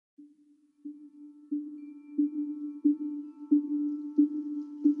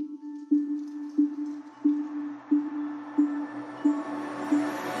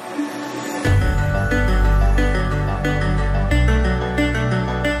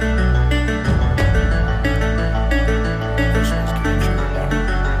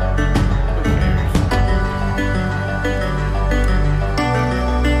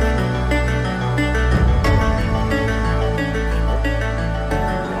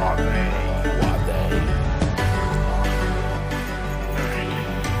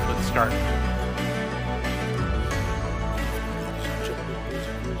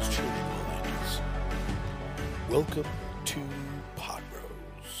Welcome to Pod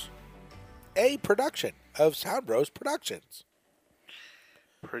Bros, a production of Sound Bros Productions.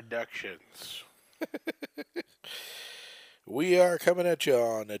 We are coming at you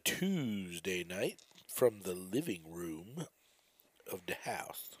on a Tuesday night from the living room of the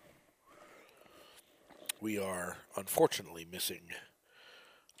house. We are unfortunately missing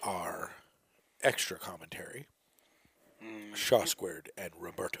our extra commentary, Shaw Squared and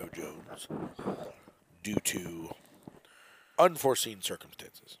Roberto Jones, due to unforeseen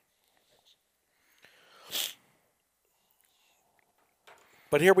circumstances.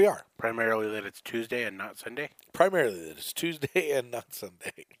 But here we are. Primarily that it's Tuesday and not Sunday? Primarily that it's Tuesday and not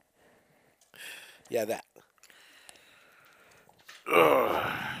Sunday. Yeah, that.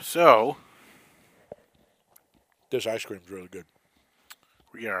 So, This ice cream's really good.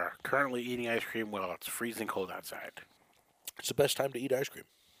 we are currently eating ice cream while it's freezing cold outside. It's the best time to eat ice cream.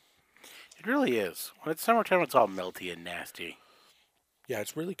 It really is. When it's summertime, it's all melty and nasty. Yeah,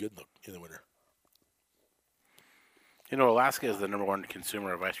 it's really good in the winter. You know, Alaska is the #1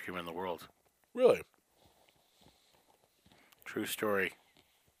 consumer of ice cream in the world. Really? True story.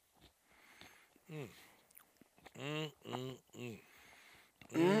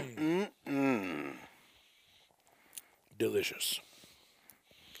 Delicious.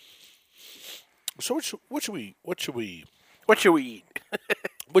 So what should we What should we eat? What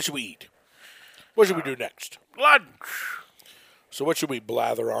should we eat? What should we do next? Lunch! So what should we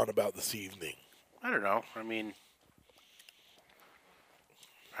blather on about this evening? I don't know. I mean,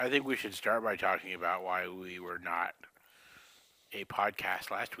 I think we should start by talking about why we were not a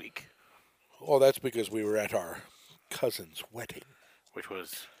podcast last week, Well, that's because we were at our cousin's wedding. which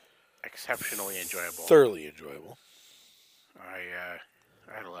was exceptionally enjoyable. Thoroughly enjoyable. I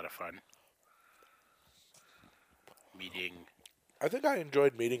had a lot of fun meeting. I think I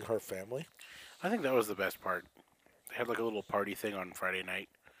enjoyed meeting her family. I think that was the best part. They had like a little party thing on Friday night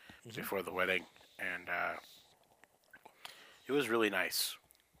before the wedding, and it was really nice.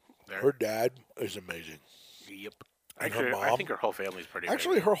 Her dad is amazing. Yep. And Actually, her I mom? think her whole family's pretty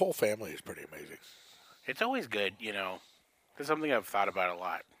Actually, amazing. her whole family is pretty amazing. It's always good, you know. There's something I've thought about a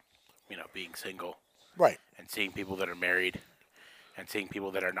lot, you know, being single Right. and seeing people that are married and seeing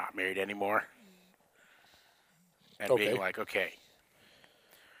people that are not married anymore. And Okay. being like, okay.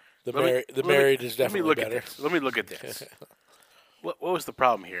 The let me- married is let me definitely look better. At this. Let me look at this. What was the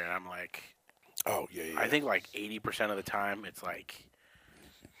problem here? And I'm like, Oh, yeah. I think like 80% of the time it's like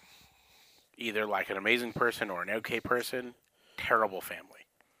either like an amazing person or an okay person, terrible family.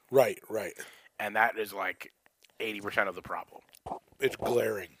 Right. And that is like 80% of the problem. It's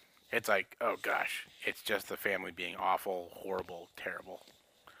glaring. It's like, oh gosh, it's just the family being awful, horrible, terrible.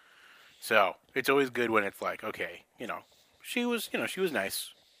 So it's always good when it's like, okay, she was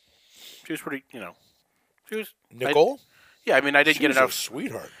nice. She was pretty, she was Nicole? I didn't She get was enough. a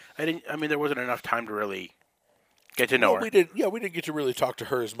sweetheart. There wasn't enough time to really get to know No, her. we didn't. Yeah, we didn't get to really talk to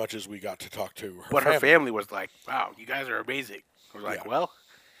her as much as we got to talk to her. But her family was like, wow, you guys are amazing. We're like, Yeah. well,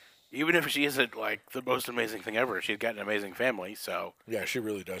 even if she isn't like the most amazing thing ever, she's got an amazing family. So Yeah, she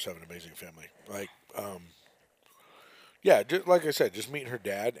really does have an amazing family. Yeah, just, like I said, just meeting her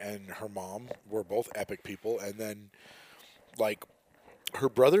dad and her mom were both epic people, and then, like, her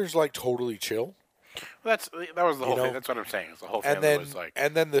brother's like totally chill, that was the whole know, thing. That's what I'm saying. Is the whole and family then was like,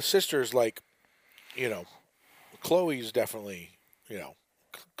 the sister's like, Chloe's definitely,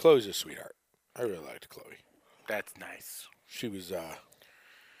 Chloe's a sweetheart. I really liked Chloe. that's nice. She was, It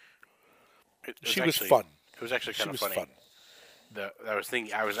she was actually- fun. It was actually She kind of was funny. fun.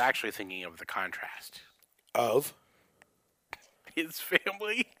 I was actually thinking of the contrast. Of His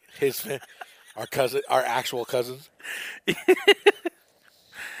family. our cousin, our actual cousins.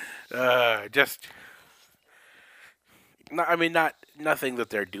 Just. No, not nothing that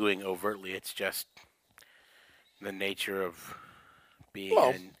they're doing overtly. It's just the nature of being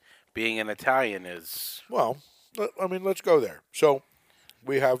Well- being an Italian is. Well, let's go there. So,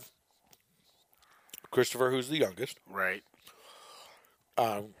 we have Christopher, who's the youngest, Right.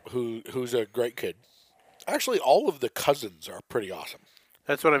 who's a great kid. Actually, all of the cousins are pretty awesome.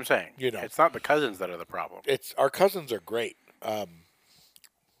 That's what I'm saying. You know. It's not the cousins that are the problem. It's our cousins are great.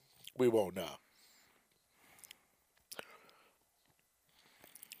 We won't know.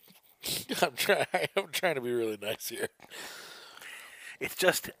 I'm trying to be really nice here. It's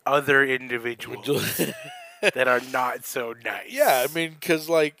just other individuals that are not so nice. Yeah, I mean, because,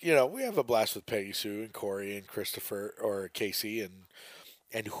 like, you know, we have a blast with Peggy Sue and Corey and Christopher, or Casey,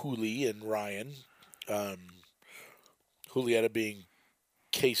 and Huli and Ryan. Julieta being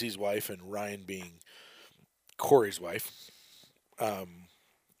Casey's wife and Ryan being Corey's wife.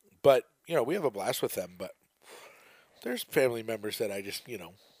 But, you know, we have a blast with them, but there's family members that I just, you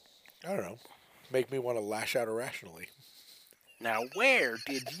know, I don't know, make me want to lash out irrationally. Now, where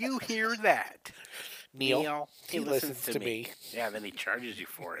did you hear that? Neil, he listens to me. Yeah, then he charges you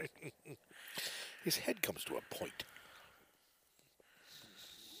for it. His head comes to a point.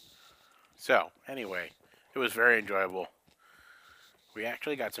 So, anyway, it was very enjoyable. We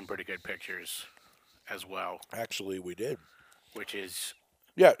actually got some pretty good pictures as well. Actually, we did. Which is...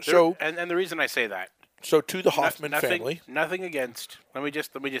 Yeah, so... And the reason I say that... So, to the Hoffman family... Nothing against... Let me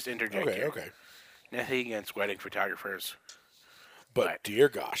just interject here. Okay. Nothing against wedding photographers. But dear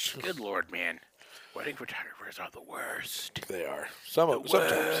gosh. Good Lord, man. Wedding photographers are the worst. They are. Sometimes.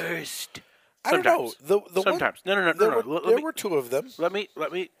 I don't know. Sometimes. No. There were two of them. Let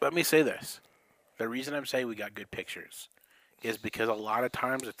me say this. The reason I'm saying we got good pictures is because a lot of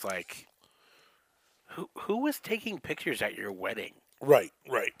times it's like, who was taking pictures at your wedding? Right.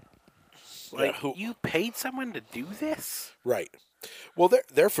 Like, you paid someone to do this? Right. Well,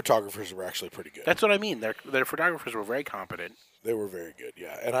 their photographers were actually pretty good. That's what I mean. Their photographers were very competent. They were very good,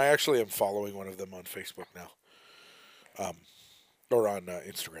 yeah. And I actually am following one of them on Facebook now. Or on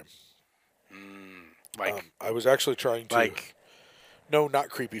Instagram. I was actually trying to... No, not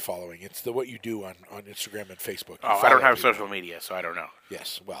creepy following. It's what you do on Instagram and Facebook. I don't have social media, so I don't know.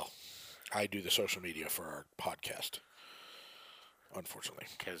 Yes, well, I do the social media for our podcast, unfortunately.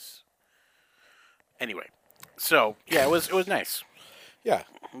 Anyway, so, yeah, it was nice. Yeah.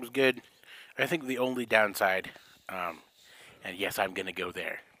 It was good. I think the only downside, and yes, I'm going to go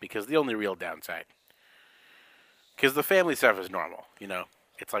there, because the only real downside, because the family stuff is normal, you know?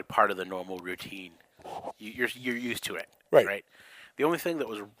 It's like part of the normal routine. You're used to it, right? The only thing that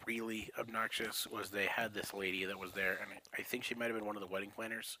was really obnoxious was they had this lady that was there, and I think she might have been one of the wedding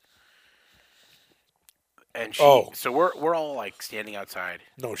planners. And so we're all like standing outside.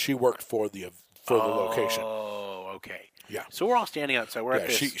 No, she worked for the location. Oh, okay. Yeah. So we're all standing outside. We're at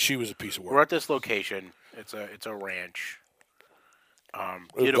this. She was a piece of work. We're at this location. It's a ranch.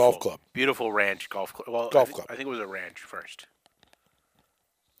 Beautiful golf club. Beautiful ranch golf club. Well, golf club. I think it was a ranch first.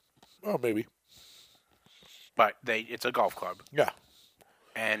 Oh, maybe. But it's a golf club. Yeah.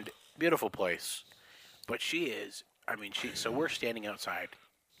 And beautiful place. But so we're standing outside.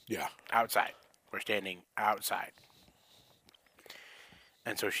 Yeah. Outside. We're standing outside.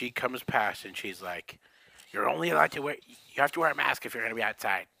 And so she comes past and she's like, you have to wear a mask if you're going to be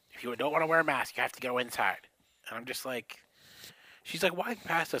outside. If you don't want to wear a mask, you have to go inside. And I'm just like, she's like walking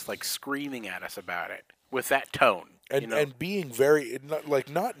past us, like screaming at us about it with that tone. And being very,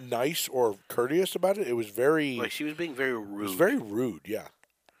 not nice or courteous about it. It was very... Like she was being very rude. It was very rude, yeah.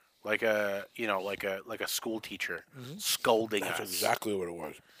 Like a school teacher scolding us. That's exactly what it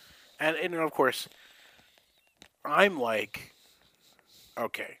was. And of course, I'm like,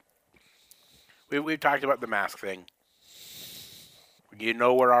 okay. We've talked about the mask thing. You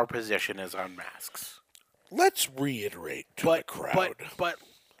know where our position is on masks. Let's reiterate to the crowd. But,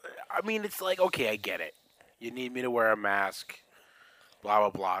 I mean, it's like, okay, I get it. You need me to wear a mask, blah, blah,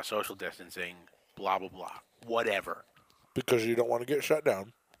 blah, social distancing, blah, blah, blah, whatever. Because you don't want to get shut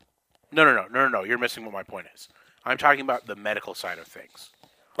down. No. You're missing what my point is. I'm talking about the medical side of things.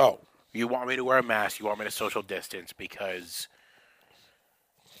 Oh. You want me to wear a mask, you want me to social distance because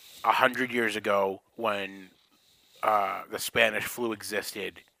 100 years ago when the Spanish flu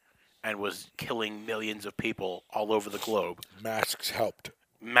existed and was killing millions of people all over the globe. Masks helped.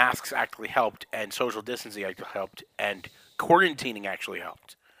 Masks actually helped, and social distancing actually helped, and quarantining actually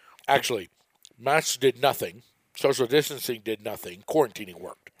helped. Actually, masks did nothing. Social distancing did nothing. Quarantining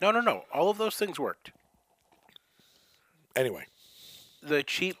worked. No. All of those things worked. Anyway. The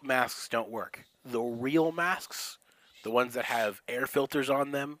cheap masks don't work. The real masks, the ones that have air filters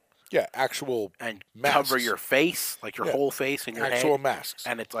on them. Yeah, actual and masks. Cover your face, like your whole face and your actual head. Masks.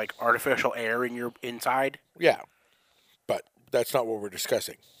 And it's like artificial air in your inside. Yeah, but that's not what we're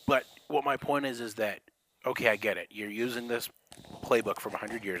discussing. But what my point is that, okay, I get it. You're using this playbook from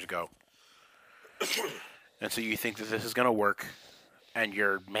 100 years ago. And so you think that this is going to work, and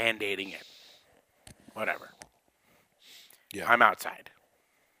you're mandating it. whatever. Yeah. I'm outside.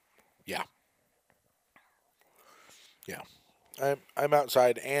 Yeah. Yeah. I'm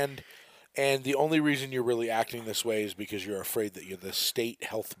outside, and the only reason you're really acting this way is because you're afraid that the state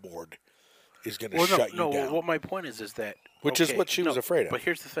health board is going to Well, shut you no. down, What my point is that which is okay, what she was no, afraid of. But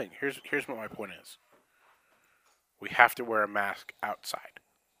here's the thing. Here's what my point is. We have to wear a mask outside,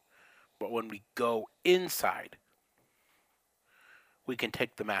 but when we go inside, we can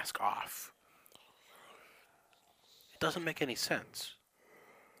take the mask off. It doesn't make any sense.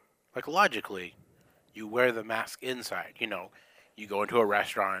 Like logically, you wear the mask inside. You know, you go into a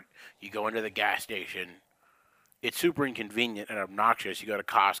restaurant, you go into the gas station. It's super inconvenient and obnoxious. You go to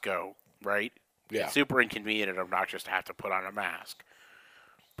Costco, right? Yeah. It's super inconvenient and obnoxious to have to put on a mask.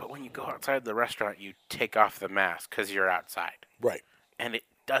 But when you go outside the restaurant, you take off the mask because you're outside. Right. And it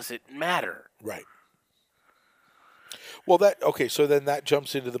doesn't matter. Right. Well, so then that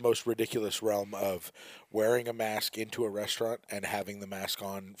jumps into the most ridiculous realm of wearing a mask into a restaurant and having the mask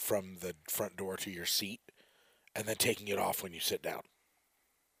on from the front door to your seat and then taking it off when you sit down.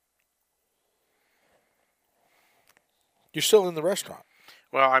 You're still in the restaurant.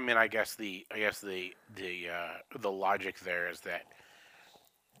 Well, I mean, I guess the logic there is that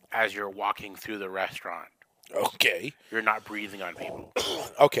as you're walking through the restaurant, Okay. you're not breathing on people.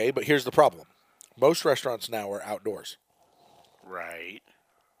 Okay, but here's the problem. Most restaurants now are outdoors. Right.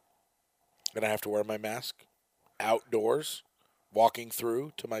 And I have to wear my mask outdoors, walking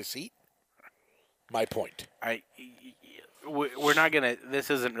through to my seat. My point. We're not gonna. This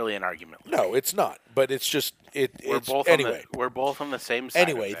isn't really an argument. No, it's not. But it's just We're both on the same side.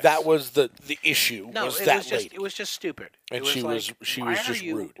 Anyway, that was the issue. No, was it that was just lady. it was just stupid. And she was just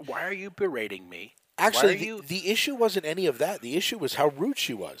rude. Why are you berating me? Actually, the issue wasn't any of that. The issue was how rude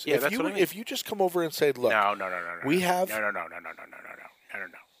she was. Yeah, that's what I mean. If you just come over and say, "Look, No. we have No.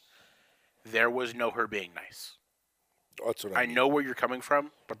 There was no her being nice. That's what I know where you're coming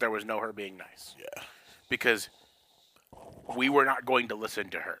from, but there was no her being nice. Yeah. Because we were not going to listen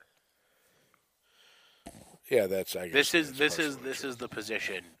to her. Yeah, that's. I guess This is the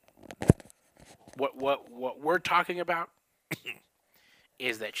position. What we're talking about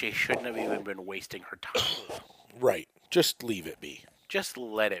is that she shouldn't have even been wasting her time. Right. Just leave it be. Just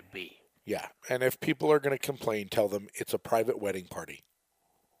let it be. Yeah. And if people are going to complain, tell them it's a private wedding party.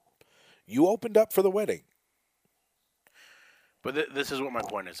 You opened up for the wedding. But this is what my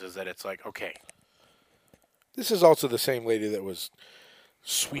point is that it's like, okay. This is also the same lady that was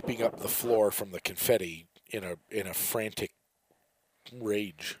sweeping up the floor from the confetti in a frantic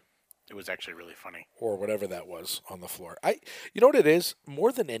rage. It was actually really funny. Or whatever that was on the floor. You know what it is?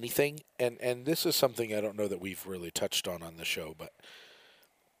 More than anything, and this is something I don't know that we've really touched on the show, but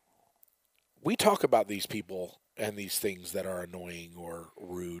we talk about these people and these things that are annoying or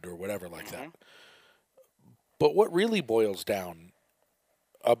rude or whatever like that. But what really boils down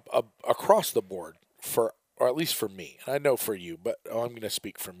across the board, or at least for me, and I know for you, but I'm going to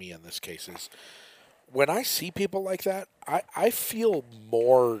speak for me in this case, is when I see people like that, I feel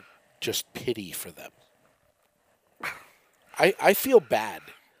more just pity for them. I feel bad.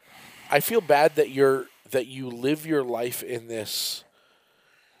 I feel bad that you live your life in this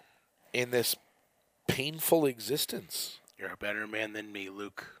painful existence. You're a better man than me,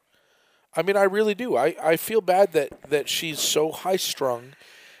 Luke. I mean, I really do. I feel bad that she's so high strung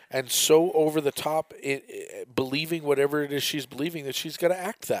and so over the top, believing whatever it is she's believing, that she's going to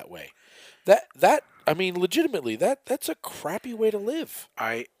act that way. I mean, legitimately, that's a crappy way to live.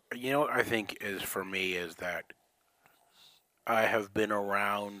 You know what I think is for me is that I have been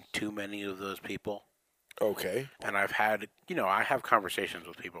around too many of those people. Okay. And I have conversations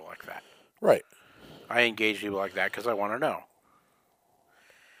with people like that. Right. I engage people like that because I want to know.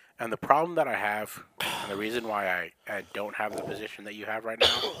 And the problem that I have, and the reason why I don't have the position that you have right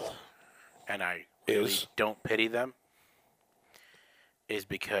now, and I really don't pity them, is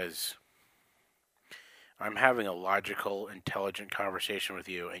because I'm having a logical, intelligent conversation with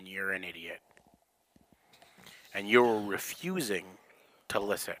you, and you're an idiot. And you're refusing to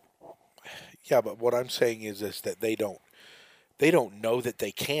listen. Yeah, but what I'm saying is that they don't know that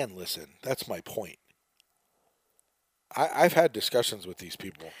they can listen. That's my point. I've had discussions with these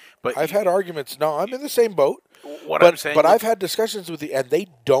people. But I've had arguments. No, I'm in the same boat. But I've had discussions with and they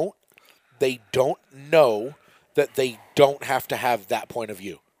don't know that they don't have to have that point of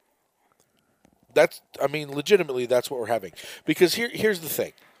view. Legitimately, that's what we're having. Because here's the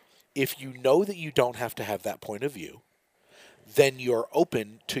thing. If you know that you don't have to have that point of view, then you're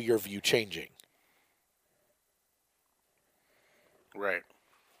open to your view changing. Right.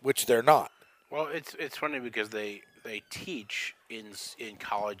 Which they're not. Well, it's funny because they teach in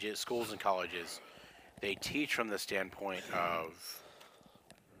colleges, schools and colleges, they teach from the standpoint of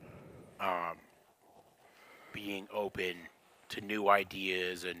being open to new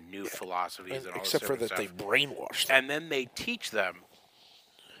ideas and new philosophies and all Except this for different that stuff. they brainwash them. And then they teach them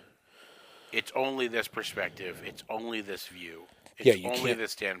it's only this perspective, it's only this view, it's you only can't-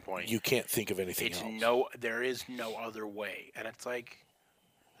 this standpoint. You can't think of anything else. There is no other way. And it's like,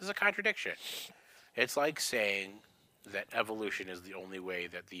 this is a contradiction. It's like saying that evolution is the only way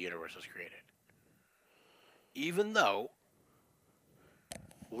that the universe was created. Even though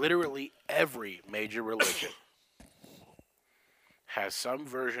literally every major religion has some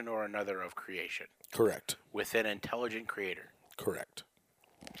version or another of creation Correct. with an intelligent creator. Correct.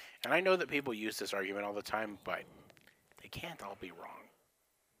 And I know that people use this argument all the time, but they can't all be wrong.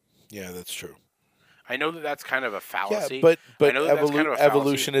 Yeah, that's true. I know that that's kind of a fallacy. Yeah, but I know that that's kind of a fallacy,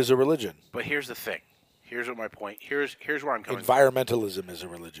 evolution is a religion. But here's the thing. Here's what my point. Here's where I'm coming Environmentalism is a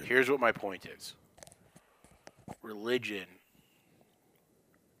religion. from. Here's what my point is. Religion,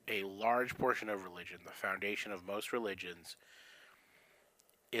 a large portion of religion, the foundation of most religions,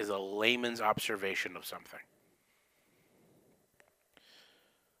 is a layman's observation of something.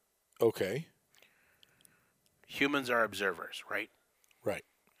 Okay. Humans are observers, right? Right.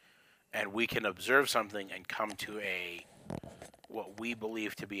 And we can observe something and come to what we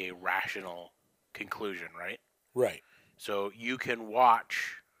believe to be a rational conclusion, right? Right. So you can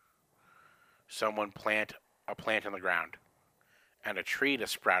watch someone plant a plant in the ground and a tree to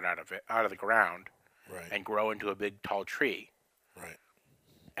sprout out of the ground Right. and grow into a big tall tree. Right.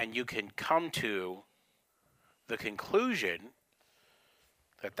 And you can come to the conclusion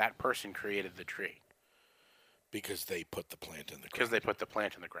that that person created the tree Because they put the plant in the ground. because they put the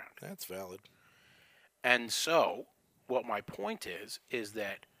plant in the ground. That's valid. And so, what my point is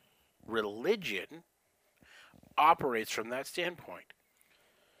that religion operates from that standpoint.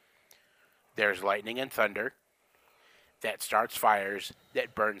 There's lightning and thunder that starts fires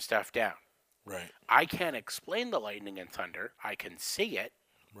that burn stuff down. Right. I can't explain the lightning and thunder. I can see it,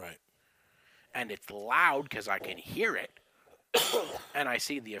 Right. and it's loud because I can hear it, and I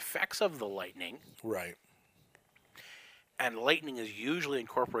see the effects of the lightning. Right. And lightning is usually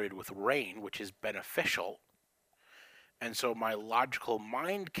incorporated with rain, which is beneficial. And so my logical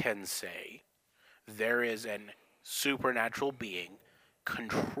mind can say there is an supernatural being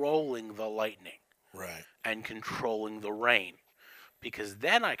controlling the lightning Right. and controlling the rain. Because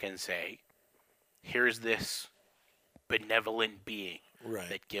then I can say, here's this benevolent being Right.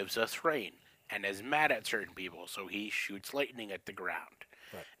 that gives us rain and is mad at certain people, so he shoots lightning at the ground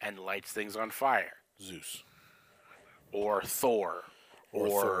Right. and lights things on fire. Zeus. Or Thor, Or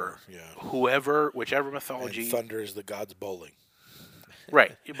or Thor, yeah. whichever mythology. And thunder is the gods bowling.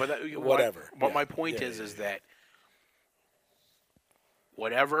 Right, but Whatever. What Yeah. my point Yeah, is yeah. that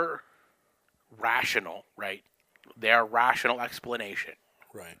whatever rational, right, their rational explanation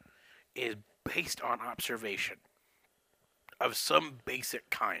Right. is based on observation of some basic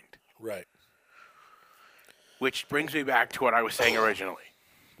kind. Right. Which brings me back to what I was saying originally.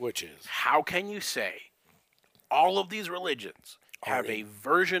 Which is How can you say all of these religions have Are a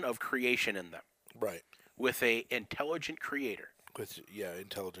version of creation in them right. with a intelligent creator With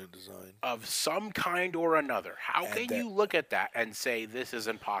intelligent design. of some kind or another? How And can that- you look at that and say this is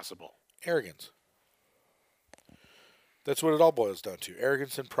impossible? Arrogance. That's what it all boils down to.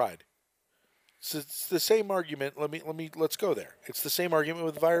 Arrogance and pride. It's the same argument. Let's go there. It's the same argument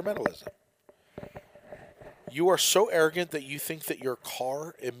with environmentalism. You are so arrogant that you think that your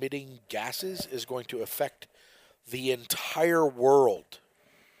car emitting gases is going to affect the entire world.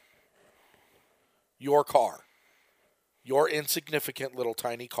 Your car. Your insignificant little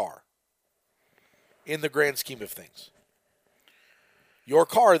tiny car. In the grand scheme of things. Your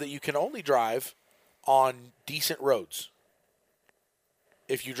car that you can only drive on decent roads.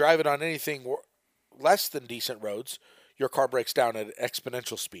 If you drive it on anything less than decent roads, your car breaks down at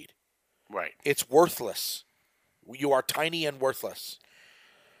exponential speed. Right. It's worthless. You are tiny and worthless.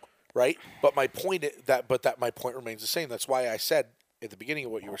 Right? But my point my point remains the same. That's why I said at the beginning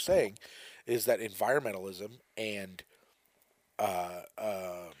of what you were saying is that environmentalism and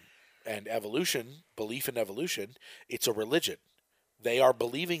evolution, belief in evolution, it's a religion. They are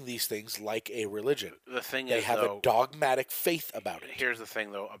believing these things like a religion. The thing They is, have though, a dogmatic faith about it. here's the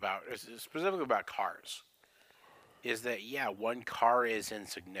thing, though, specifically about cars, is that, yeah, one car is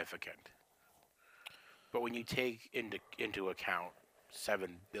insignificant. But when you take into account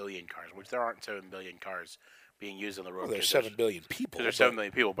 7 billion cars, which there aren't 7 billion cars being used on the road. Well, there's 'cause 7 billion people. Because there's 7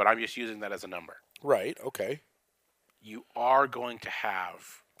 million people, but I'm just using that as a number. Right, okay. You are going to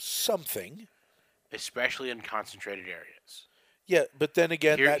have, Something. especially in concentrated areas, Yeah, but then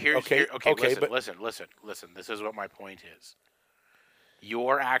again, Okay, okay, but listen. This is what my point is.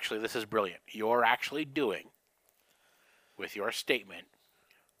 This is brilliant. You're actually doing, with your statement,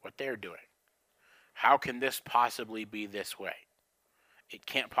 what they're doing. How can this possibly be this way? It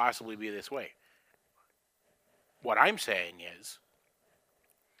can't possibly be this way. What I'm saying is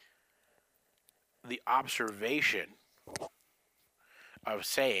the observation of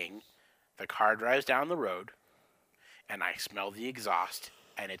saying the car drives down the road and I smell the exhaust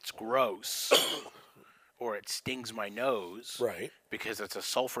and it's gross or it stings my nose right, because it's a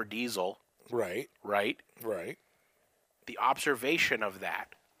sulfur diesel, right, right? right, The observation of that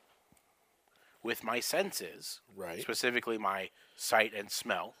with my senses, right, specifically my sight and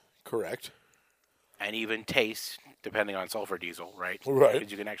smell, correct, and even taste, depending on sulfur diesel, right? Right.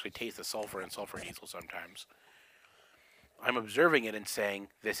 Because you can actually taste the sulfur in sulfur diesel sometimes. I'm observing it and saying,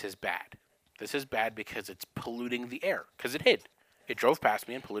 this is bad. This is bad because it's polluting the air. Because it did. It drove past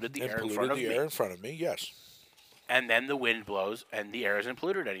me and polluted the air in front of me. air in front of me, yes. And then the wind blows and the air isn't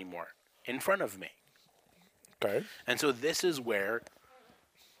polluted anymore in front of me. Okay. And so this is the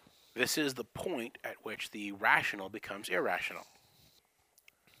point at which the rational becomes irrational.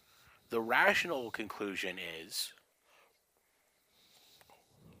 The rational conclusion is,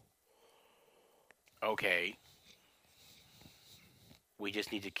 okay, we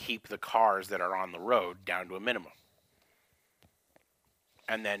just need to keep the cars that are on the road down to a minimum.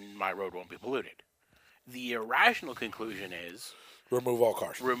 And then my road won't be polluted. The irrational conclusion is, remove all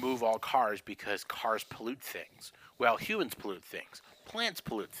cars. Remove all cars because cars pollute things. Well, humans pollute things. Plants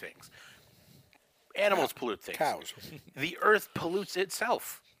pollute things. Animals pollute things. Cows. The earth pollutes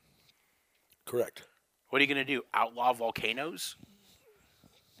itself. Correct. What are you going to do? Outlaw volcanoes?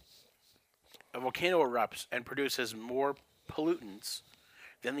 A volcano erupts and produces more pollutants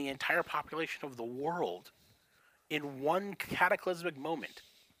than the entire population of the world in one cataclysmic moment.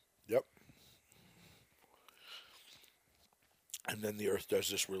 Yep. And then the Earth does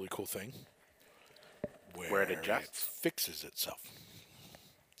this really cool thing where it adjusts. It fixes itself.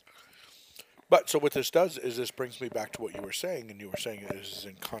 But so what this does is this brings me back to what you were saying, and you were saying it is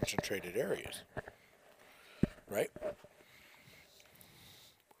in concentrated areas. Right?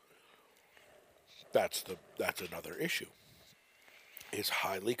 That's another issue. Is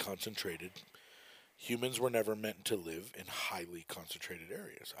highly concentrated. Humans were never meant to live in highly concentrated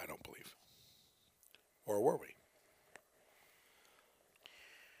areas, I don't believe. Or were we?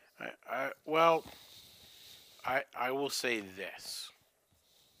 I will say this.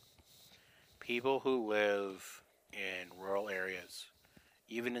 People who live in rural areas,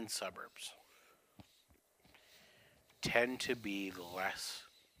 even in suburbs, tend to be less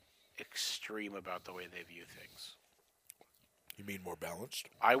extreme about the way they view things. You mean more balanced?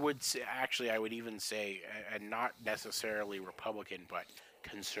 I would say, actually, I would even say, and not necessarily Republican, but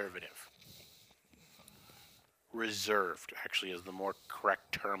conservative. Reserved, actually, is the more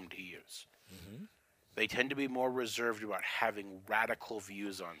correct term to use. Mm-hmm. They tend to be more reserved about having radical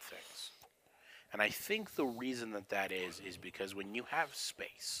views on things. And I think the reason that is because when you have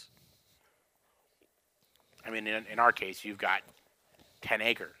space, I mean, in our case, you've got 10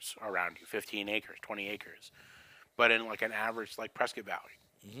 acres around you, 15 acres, 20 acres. But in like an average, like Prescott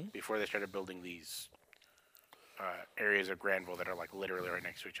Valley, before they started building these areas of Granville that are like literally right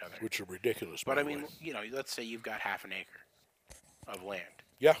next to each other. Which are ridiculous, but I mean, you know, let's say you've got half an acre of land.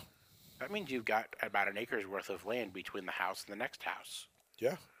 Yeah. That means you've got about an acre's worth of land between the house and the next house.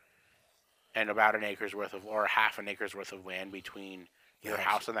 Yeah. And about an acre's worth of, or half an acre's worth of land between your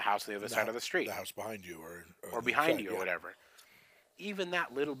house and the house on the other side of the street. The house behind you or behind you or whatever. Even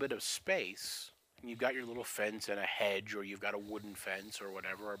that little bit of space, you've got your little fence and a hedge, or you've got a wooden fence or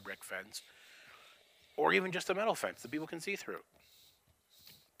whatever, or a brick fence, or even just a metal fence that people can see through.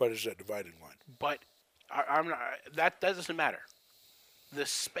 But it's a dividing line. But I'm not, that doesn't matter. The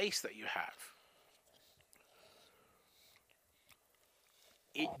space that you have,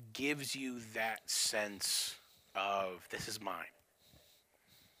 it gives you that sense of, this is mine.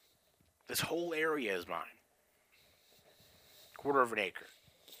 This whole area is mine. Quarter of an acre.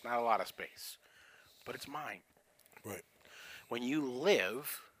 Not a lot of space. But it's mine. Right. When you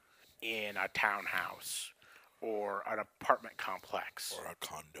live in a townhouse or an apartment complex. Or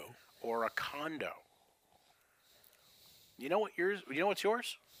a condo. You know what's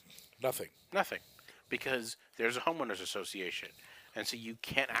yours? Nothing. Nothing. Because there's a homeowners association. And so you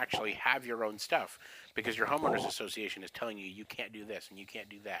can't actually have your own stuff because your homeowners association is telling you you can't do this and you can't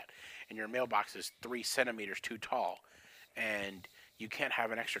do that. And your mailbox is 3 centimeters too tall. And you can't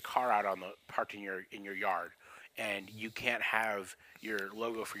have an extra car out parked in your yard. And you can't have your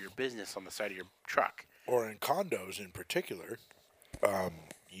logo for your business on the side of your truck. Or in condos in particular,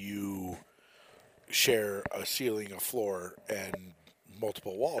 you share a ceiling, a floor, and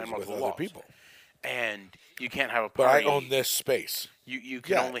multiple walls with multiple other walls. people. And you can't have a But party. I own this space. You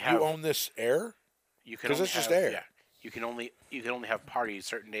can only have. You own this air. You can 'Cause only it's just have, air. Yeah, you can only have parties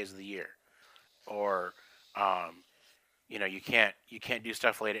certain days of the year, or, you can't do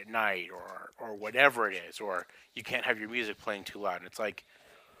stuff late at night, or whatever it is, or you can't have your music playing too loud. And it's like,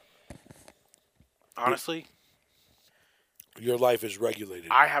 honestly, Your life is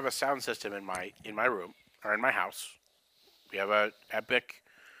regulated. I have a sound system in my room or in my house. We have a epic,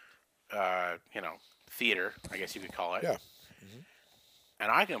 theater, I guess you could call it. Yeah.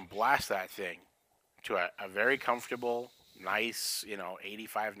 And I can blast that thing to a very comfortable, nice,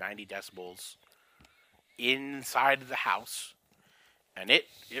 85, 90 decibels inside the house. And it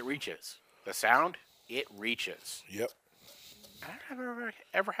reaches. The sound, it reaches. Yep. I don't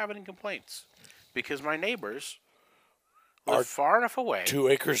ever have any complaints. Because my neighbors Are live far enough away. 2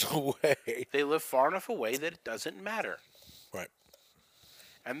 acres away. They live far enough away that it doesn't matter. Right.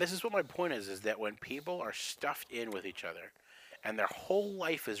 And this is what my point is that when people are stuffed in with each other and their whole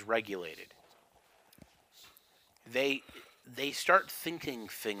life is regulated, they start thinking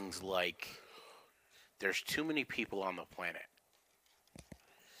things like, there's too many people on the planet,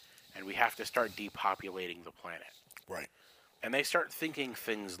 and we have to start depopulating the planet. Right. And they start thinking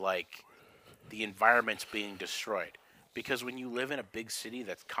things like, the environment's being destroyed. Because when you live in a big city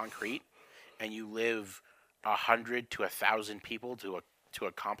that's concrete, and you live 100 to 1,000 people to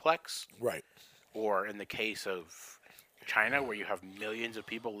a complex, Right. or in the case of China, where you have millions of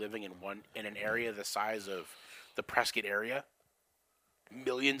people living in an area the size of the Prescott area,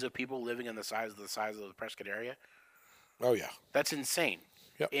 millions of people living in the size of the Prescott area. Oh yeah. That's insane.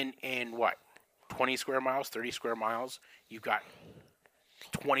 Yep. In what, 20 square miles, 30 square miles, you've got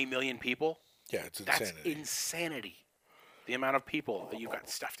 20 million people. Yeah, it's That's insanity. insanity. The amount of people that you've got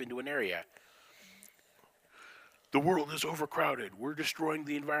stuffed into an area. The world is overcrowded. We're destroying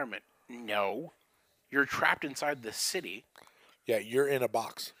the environment. No. You're trapped inside the city. Yeah, you're in a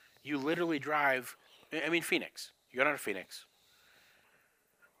box. You literally drive. Phoenix. You go down to Phoenix.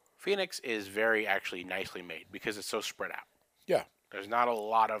 Phoenix is very actually nicely made because it's so spread out. Yeah. There's not a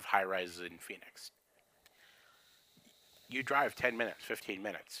lot of high rises in Phoenix. You drive 10 minutes, 15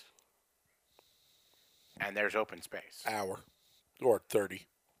 minutes, and there's open space. Hour. Or 30.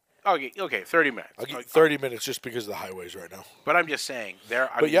 Okay, 30 minutes. I'll give you 30 minutes just because of the highways right now. But I'm just saying, there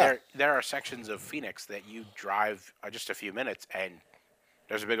are sections of Phoenix that you drive just a few minutes, and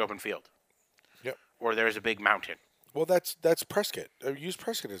there's a big open field. Yep. Or there's a big mountain. Well, that's Prescott. Use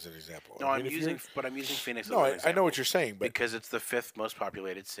Prescott as an example. No, I'm using Phoenix as No, an I example. know what you're saying, but Because it's the 5th most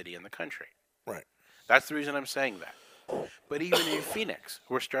populated city in the country. right. That's the reason I'm saying that. But even in Phoenix,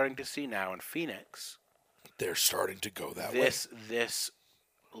 we're starting to see now in Phoenix They're starting to go that way. this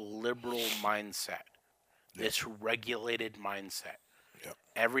liberal mindset, this regulated mindset. Yep.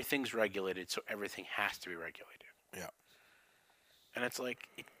 Everything's regulated, so everything has to be regulated. Yeah. And it's like,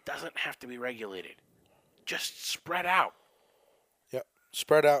 it doesn't have to be regulated. Just spread out. Yep.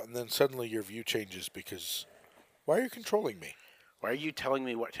 Spread out, and then suddenly your view changes because why are you controlling me? Why are you telling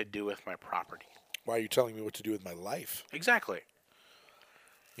me what to do with my property? Why are you telling me what to do with my life? Exactly.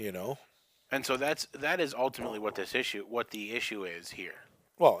 You know? And so that is ultimately what the issue is here.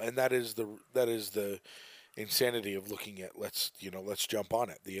 Well, and that is the insanity of looking at let's jump on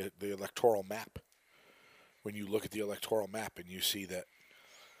it, the electoral map. When you look at the electoral map and you see that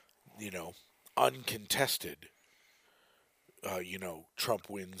uncontested Trump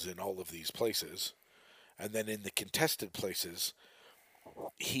wins in all of these places, and then in the contested places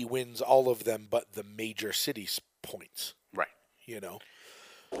he wins all of them but the major cities points. Right.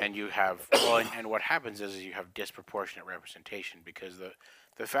 And you have and what happens is you have disproportionate representation because the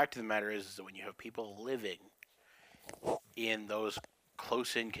fact of the matter is that when you have people living in those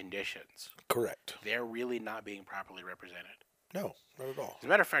close-in conditions, Correct. they're really not being properly represented. No, not at all. As a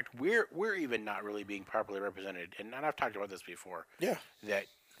matter of fact, we're even not really being properly represented, and I've talked about this before. Yeah. That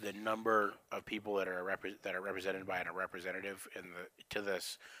the number of people that are represented by a representative to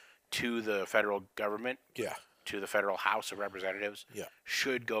the federal government, Yeah. to the federal House of Representatives, Yeah.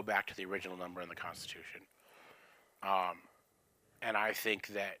 should go back to the original number in the Constitution. And I think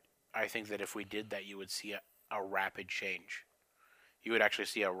that if we did that, you would see a rapid change. You would actually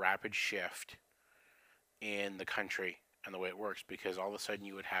see a rapid shift in the country and the way it works, because all of a sudden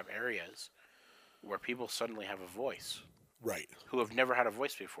you would have areas where people suddenly have a voice. Right. Who have never had a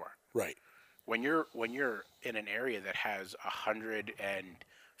voice before. Right. When you're in an area that has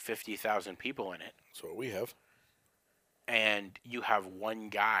 150,000 people in it, That's what we have. and you have one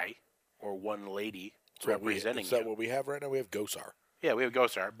guy or one lady representing Is that you. what we have right now? We have Gosar. Yeah, we have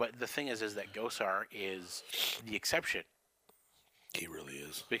Gosar, but the thing is that Gosar is the exception. He really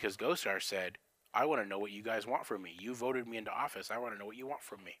is. Because Gosar said, I want to know what you guys want from me. You voted me into office. I want to know what you want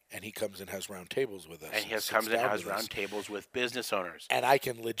from me. And he comes and has round tables with us. And he sits comes and down has with us. round tables with business owners. And I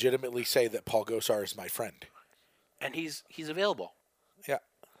can legitimately say that Paul Gosar is my friend. And he's available. Yeah.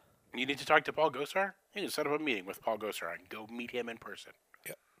 You need to talk to Paul Gosar? You can set up a meeting with Paul Gosar and go meet him in person.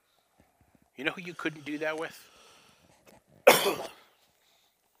 Yeah. You know who you couldn't do that with?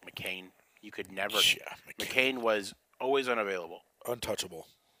 McCain. You could never. Yeah, McCain was always unavailable. Untouchable.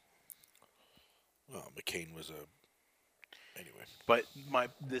 Well, McCain was anyway. But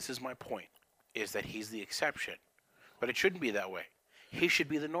this is my point, is that he's the exception. But it shouldn't be that way. He should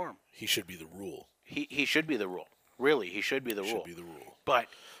be the norm. He should be the rule. He should be the rule. Really, he should be the rule. Should be the rule. But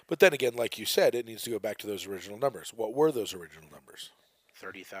then again, like you said, it needs to go back to those original numbers. What were those original numbers?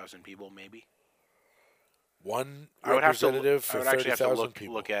 30,000 people, maybe. One I would have to representative for 30,000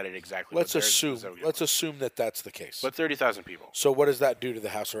 people. Look at it exactly. Let's assume that that's the case. But 30,000 people. So what does that do to the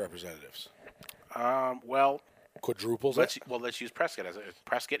House of Representatives? Well, quadruples let's it? use Prescott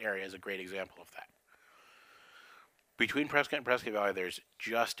Prescott area as a great example of that. Between Prescott and Prescott Valley, there's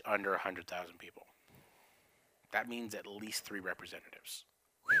just under 100,000 people. That means at least 3 representatives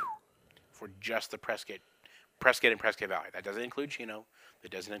for just the Prescott and Prescott Valley. That doesn't include Chino.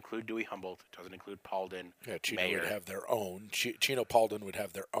 That doesn't include Dewey Humboldt. It doesn't include Paulden. Yeah, Chino Mayor, would have their own. Chino Paulden would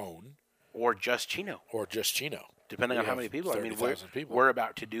have their own. Or just Chino. Depending on how many people. I mean, we're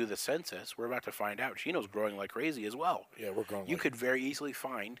about to do the census. We're about to find out. Chino's growing like crazy as well. Yeah, we're growing. You could very easily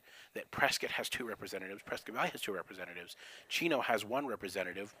find that Prescott has 2 representatives. Prescott Valley has 2 representatives. Chino has 1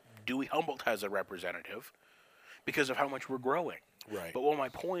 representative. Dewey Humboldt has a representative because of how much we're growing. Right. But what my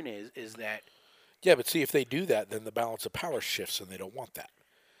point is that... Yeah, but see, if they do that, then the balance of power shifts, and they don't want that.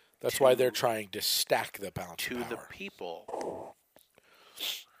 That's why they're trying to stack the balance of power. To the people.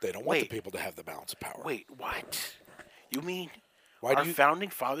 They don't want the people to have the balance of power. Wait, what? You mean our founding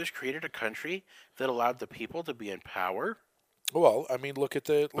fathers created a country that allowed the people to be in power? Well, I mean, look at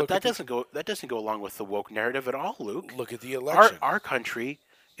the... But that doesn't go along with the woke narrative at all, Luke. Look at the election. Our country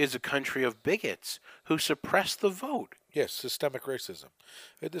is a country of bigots who suppress the vote. Yes, systemic racism.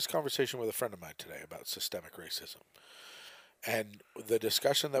 I had this conversation with a friend of mine today about systemic racism. And the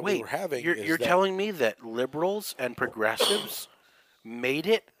discussion that we were having you're telling me that liberals and progressives made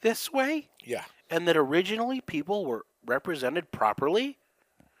it this way? Yeah. And that originally people were represented properly?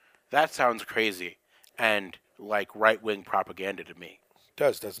 That sounds crazy and like right-wing propaganda to me.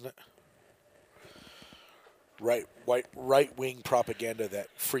 Doesn't it? Right-wing propaganda that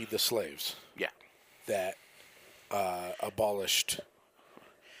freed the slaves. Yeah. That abolished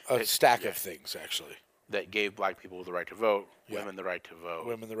a stack of things, actually. That gave black people the right to vote, women the right to vote.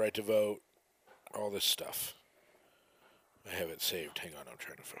 Women the right to vote, all this stuff. I have it saved. Hang on, I'm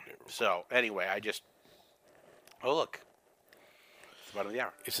trying to find it. So, anyway, oh, look. It's the bottom of the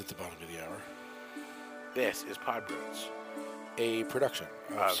hour. It's at the bottom of the hour. This is Pod Bros. A production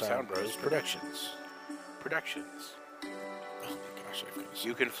of Sound Bros Productions. Oh my gosh, I've got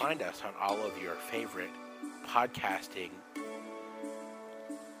You can find us on all of your favorite podcasting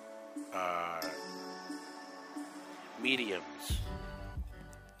mediums.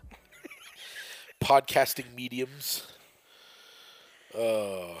 Podcasting mediums.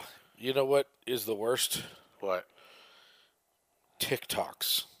 You know what is the worst? What?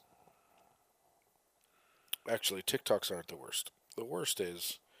 TikToks. Actually, TikToks aren't the worst. The worst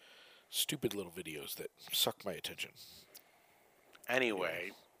is stupid little videos that suck my attention.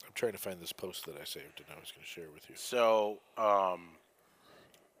 Anyway. I'm trying to find this post that I saved and I was going to share with you. So,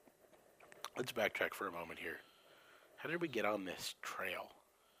 let's backtrack for a moment here. How did we get on this trail?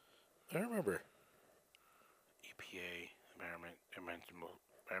 I don't remember. EPA,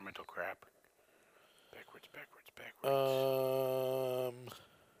 environmental crap. Backwards.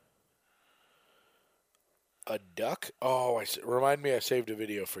 A duck? Oh, remind me I saved a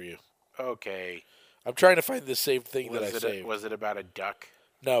video for you. Okay. I'm trying to find the saved thing that I saved. Was it about a duck?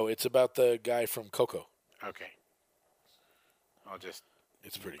 No, it's about the guy from Coco. Okay. I'll just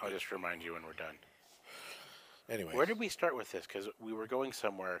remind you when we're done. Anyway. Where did we start with this? Because we were going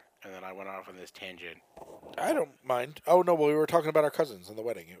somewhere, and then I went off on this tangent. I don't mind. Oh, no, well, we were talking about our cousins and the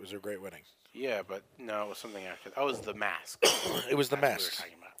wedding. It was a great wedding. Yeah, but no, it was something after. Oh, it was the mask. It was the That's mask. what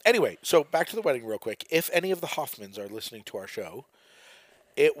we were talking about. Anyway, so back to the wedding real quick. If any of the Hoffmans are listening to our show,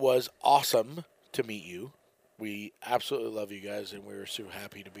 it was awesome to meet you. We absolutely love you guys, and we're so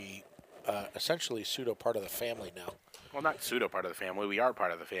happy to be essentially pseudo part of the family now. Well, not pseudo part of the family. We are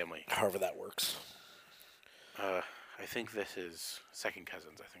part of the family. However that works. I think this is second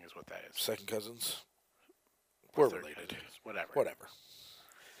cousins, I think is what that is. Second cousins? We're third related. cousins, whatever.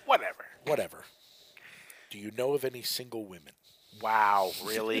 Whatever. Do you know of any single women? Wow,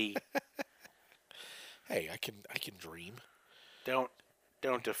 really? Hey, I can dream. Don't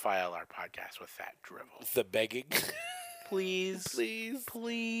defile our podcast with that drivel. The begging. Please. Please.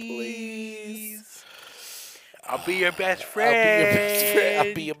 Please. I'll be your best friend.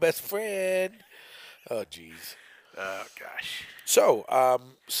 I'll be your best friend. Oh, jeez. Oh, gosh. So,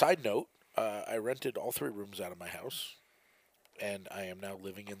 side note, I rented all 3 rooms out of my house, and I am now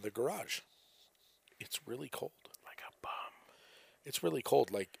living in the garage. It's really cold. Like a bum. It's really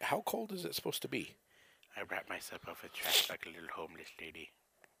cold. Like, how cold is it supposed to be? I wrap myself up with trash like a little homeless lady.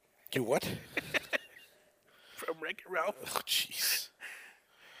 You what? From Wreck-It Ralph. Oh, jeez.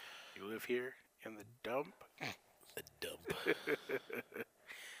 You live here in the dump? The dump.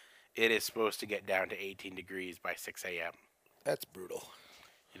 It is supposed to get down to 18 degrees by 6 a.m. That's brutal.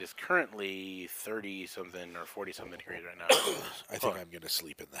 It is currently 30-something or 40-something degrees right now. I think I'm going to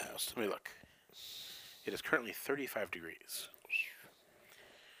sleep in the house. Let me look. It is currently 35 degrees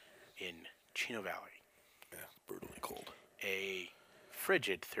in Chino Valley. Yeah, brutally cold. A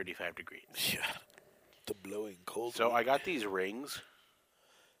frigid 35 degrees. Yeah, the blowing cold. So I got these rings.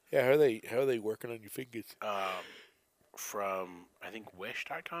 Yeah, how are they working on your fingers? From, I think,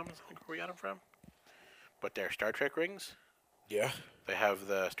 Wish.com is where we got them from. But they're Star Trek rings. Yeah. They have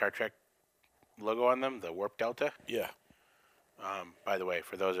the Star Trek logo on them, the Warp Delta. Yeah. By the way,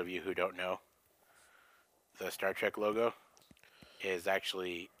 for those of you who don't know, the Star Trek logo is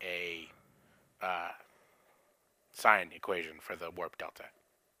actually a sine equation for the Warp Delta.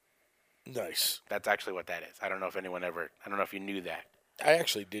 Nice. That's actually what that is. I don't know if you knew that. I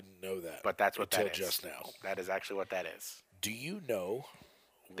actually didn't know that. But that's what that is. Until just now. That is actually what that is. Do you know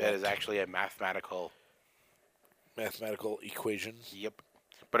that is actually a mathematical equation? Yep.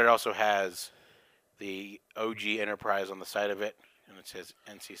 But it also has the OG Enterprise on the side of it, and it says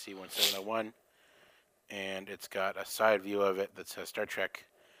NCC 1701, and it's got a side view of it that says Star Trek,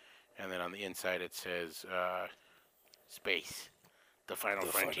 and then on the inside it says Space, the Final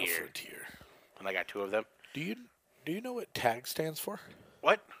Frontier. And I got 2 of them. Do you know what TAG stands for?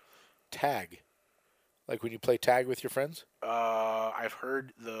 What? TAG. Like when you play tag with your friends? I've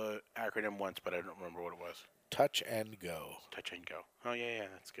heard the acronym once, but I don't remember what it was. Touch and go. Touch and go. Oh, yeah,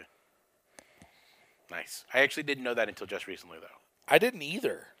 that's good. Nice. I actually didn't know that until just recently, though. I didn't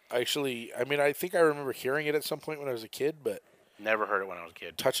either. I think I remember hearing it at some point when I was a kid, but... Never heard it when I was a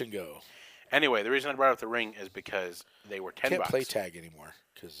kid. Touch and go. Anyway, the reason I brought up the ring is because they were $10. Can't play tag anymore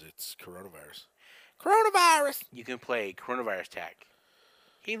because it's coronavirus. Coronavirus! You can play coronavirus tag.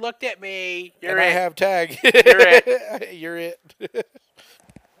 He looked at me. You're and it. I have tag. You're it. You're it.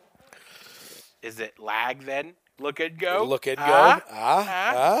 Is it lag then? Look and go? Look and go.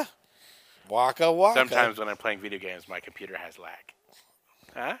 Waka waka. Sometimes when I'm playing video games, my computer has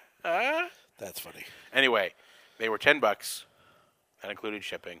lag. That's funny. Anyway, they were $10. That included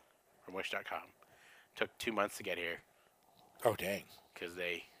shipping from Wish.com. Took 2 months to get here. Oh, dang. Because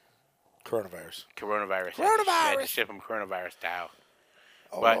they... Coronavirus. Had to ship them coronavirus style.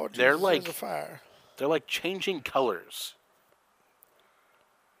 Oh, but Lord, they're Jesus, like... there's a fire. They're like changing colors.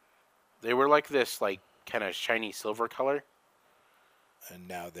 They were like this, like, kind of shiny silver color. And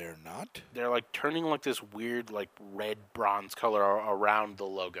now they're not? They're like turning like this weird, like, red bronze color around the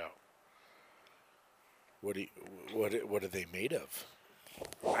logo. What are they made of?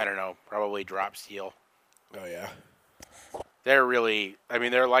 I don't know. Probably drop steel. Oh, yeah? They're really,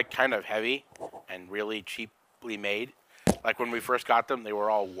 they're like kind of heavy and really cheaply made. Like when we first got them, they were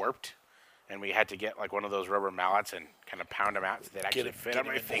all warped. And we had to get like one of those rubber mallets and kind of pound them out so they'd actually fit on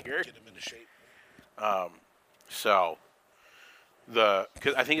my finger. Get them into shape. So,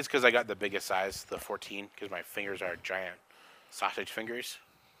 I think it's because I got the biggest size, the 14, because my fingers are giant sausage fingers.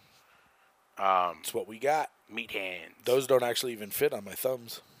 That's what we got. Meat hands. Those don't actually even fit on my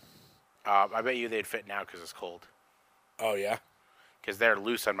thumbs. I bet you they'd fit now because it's cold. Oh, yeah? Because they're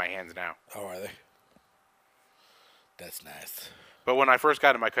loose on my hands now. Oh, are they? That's nice. But when I first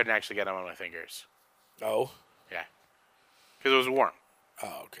got them, I couldn't actually get them on my fingers. Oh? Yeah. Because it was warm.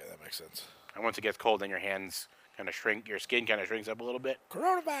 Oh, okay. That makes sense. And once it gets cold, then your hands kind of shrink. Your skin kind of shrinks up a little bit.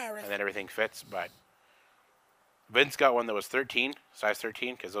 Coronavirus. And then everything fits. But Vince got one that was 13, size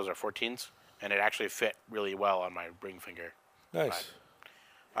 13, because those are 14s. And it actually fit really well on my ring finger. Nice.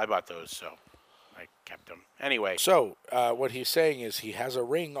 But I bought those, so I kept them. Anyway. So, what he's saying is he has a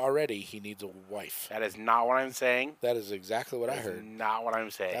ring already. He needs a wife. That is not what I'm saying. That is exactly what I heard. Not what I'm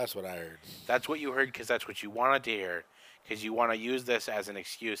saying. That's what I heard. That's what you heard because that's what you wanted to hear. Because you want to use this as an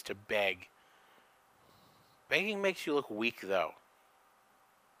excuse to beg. Begging makes you look weak, though.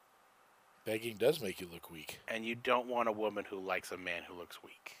 Begging does make you look weak. And you don't want a woman who likes a man who looks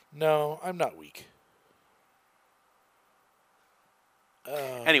weak. No, I'm not weak.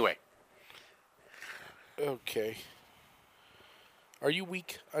 Anyway. Okay. Are you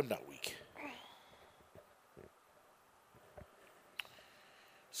weak? I'm not weak.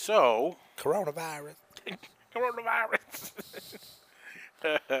 So. Coronavirus. Coronavirus.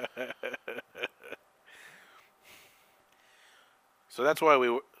 So that's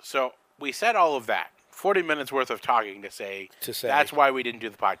why we said all of that. 40 minutes worth of talking to say that's why we didn't do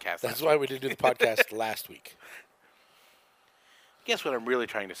the podcast. That's why we didn't do the podcast last week. Guess what I'm really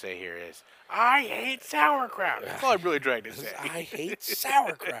trying to say here is I hate sauerkraut. That's all I'm really trying to say. I hate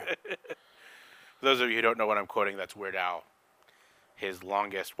sauerkraut. For those of you who don't know what I'm quoting, that's Weird Al.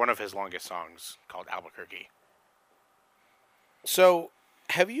 One of his longest songs called Albuquerque. So,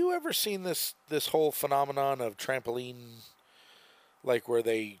 have you ever seen this whole phenomenon of trampoline, like where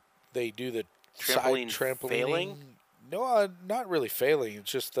they do the trampoline side trampolining? Failing? No, not really failing.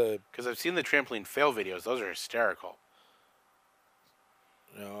 It's just because I've seen the trampoline fail videos. Those are hysterical.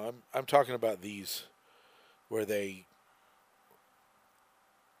 No, I'm talking about these, where they.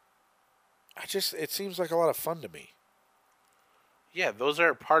 It seems like a lot of fun to me. Yeah, those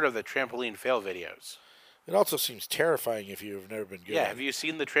are part of the trampoline fail videos. It also seems terrifying if you've never been good. Yeah, have you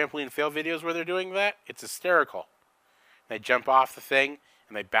seen the trampoline fail videos where they're doing that? It's hysterical. They jump off the thing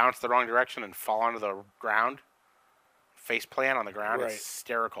and they bounce the wrong direction and fall onto the ground. Face plant on the ground. Right. It's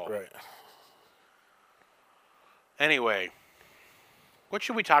hysterical. Right. Anyway, what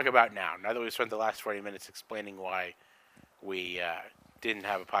should we talk about now? Now that we've spent the last 40 minutes explaining why we didn't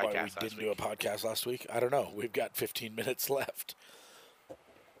have a podcast last week. Why we didn't do a podcast last week? I don't know. We've got 15 minutes left.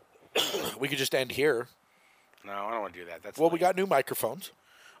 We could just end here. No, I don't want to do that. We got new microphones.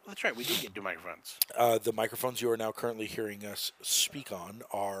 Oh, that's right. We did get new microphones. The microphones you are now currently hearing us speak on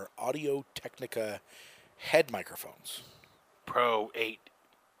are Audio Technica head microphones. Pro 8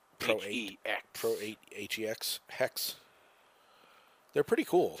 HEX. Pro 8 HEX Hex. They're pretty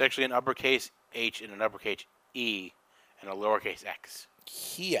cool. It's actually an uppercase H and an uppercase E and a lowercase x.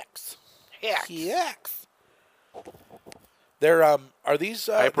 HEX. HEX. They're are these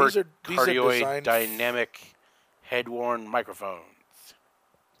hypercardioid designed dynamic head-worn microphones.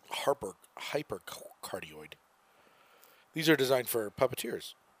 Hypercardioid. These are designed for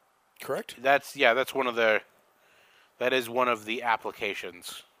puppeteers, correct? That is one of the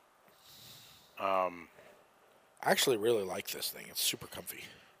applications. I actually really like this thing. It's super comfy.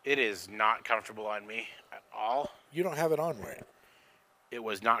 It is not comfortable on me at all. You don't have it on right. It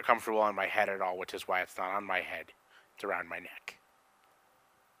was not comfortable on my head at all, which is why it's not on my head. It's around my neck.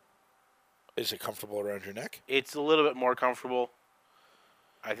 Is it comfortable around your neck? It's a little bit more comfortable.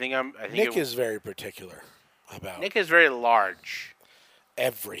 Nick is very particular about. Nick is very large.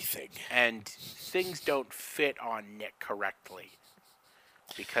 Everything. And things don't fit on Nick correctly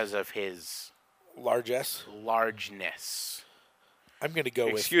because of his largeness. I'm going to go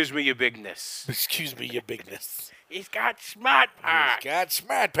Excuse me, you bigness. Excuse me, you bigness. He's got smart pack. He's got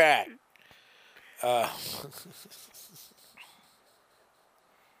smart pack.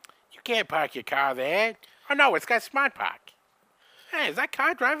 You can't park your car there. Oh, no, it's got smart park. Hey, is that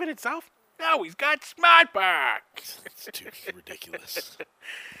car driving itself? No, he's got smart park. It's too ridiculous.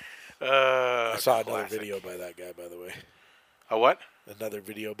 I saw another classic. video by that guy, by the way. A what? Another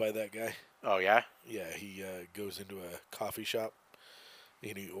video by that guy. Oh, yeah? Yeah, he goes into a coffee shop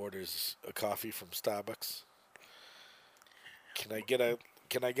and he orders a coffee from Starbucks. Can I get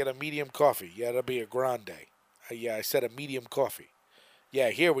a medium coffee? Yeah, that'll be a grande. Yeah, I said a medium coffee. Yeah,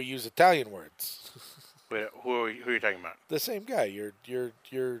 here we use Italian words. Wait, who are you talking about? The same guy. You're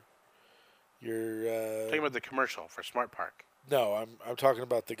talking about the commercial for Smart Park. No, I'm talking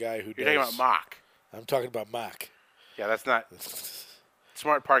about the guy who. You're talking about Mock. I'm talking about Mock. Yeah, that's not.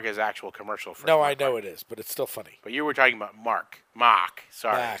 Smart Park is actual commercial for. No, Smart I know Park. it is, but it's still funny. But you were talking about Mock.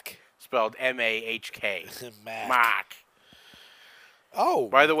 Sorry. Mock. Spelled M-A-H-K. Mock. Oh.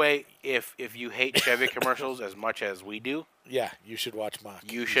 By the way, if you hate Chevy commercials as much as we do, yeah, you should watch Mock.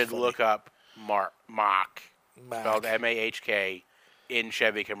 You should look up Mock. Spelled M-A-H-K in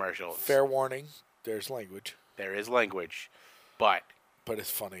Chevy commercials. Fair warning, there's language. There is language, but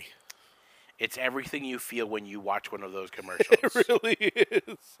it's funny. It's everything you feel when you watch one of those commercials. It really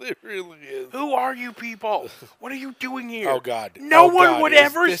is. It really is. Who are you people? What are you doing here? Oh, God. No one would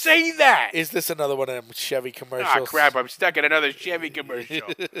ever say that. Is this another one of them Chevy commercials? Ah, crap. I'm stuck in another Chevy commercial.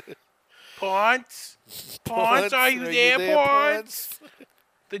 Ponce? Are you there, Ponce?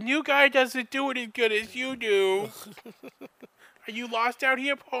 The new guy doesn't do it as good as you do. Are you lost out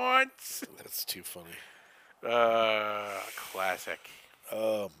here, Ponce? That's too funny. Classic.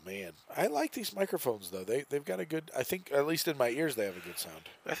 Oh man, I like these microphones though. They've got a good. I think at least in my ears they have a good sound.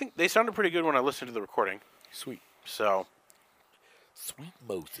 I think they sounded pretty good when I listened to the recording. Sweet, So sweet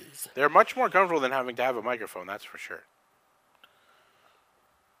Moses. they're much more comfortable than having to have a microphone. That's for sure.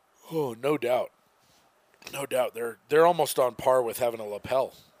 Oh, no doubt, no doubt. They're almost on par with having a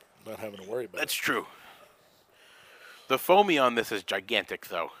lapel, not having to worry about That's it. true. The foamy on this is gigantic,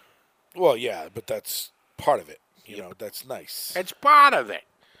 though. Well, yeah, but that's part of it. You know, that's nice. It's part of it.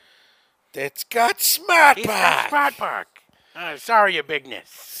 It's got smart It's got part. Spot Park. Sorry, your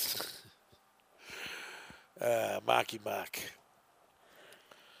bigness. Mocky mock.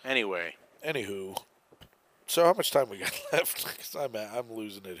 Anyway, Anywho, so how much time we got left? 'Cause I'm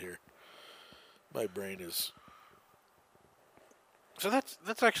losing it here. My brain is. so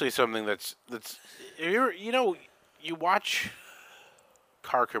that's actually something that's you watch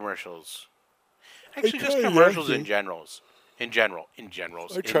car commercials. Actually, just kinda commercials like in to. generals. In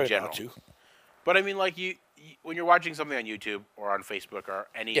generals. I try in general. not to. But I mean, like you when you're watching something on YouTube or on Facebook or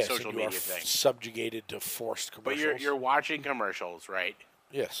any Yes, social and you are media thing, subjugated to forced but commercials. you're watching commercials, right?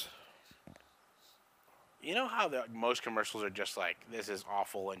 Yes. You know how most commercials are just like, this is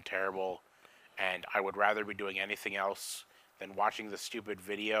awful and terrible, and I would rather be doing anything else than watching the stupid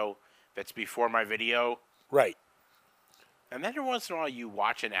video that's before my video. Right. And then every once in a while you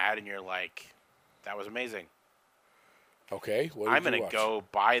watch an ad and you're like, that was amazing. Okay. What did I'm you going to watch? go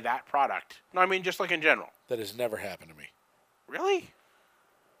buy that product. No, I mean, just like in general. That has never happened to me. Really?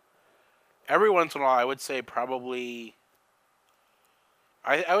 Every once in a while, I would say probably...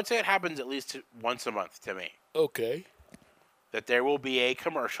 I would say it happens at least once a month to me. Okay. That there will be a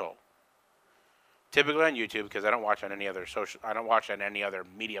commercial, typically on YouTube, because I don't watch on any other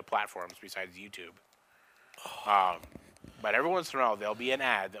media platforms besides YouTube. But every once in a while, there'll be an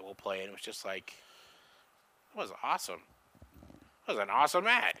ad that will play, and it was just like, it was awesome. It was an awesome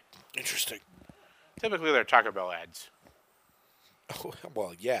ad. Interesting. Typically, they're Taco Bell ads Oh,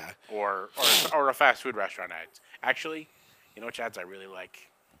 well, yeah. or a fast food restaurant ads. Actually, you know which ads I really like?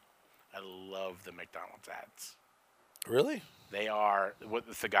 I love the McDonald's ads. Really? They are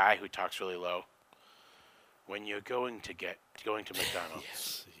with the guy who talks really low. When you're going to McDonald's,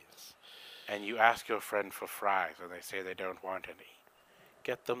 Yes. and you ask your friend for fries, and they say they don't want any,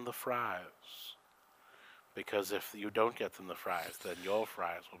 get them the fries. Because if you don't get them the fries, then your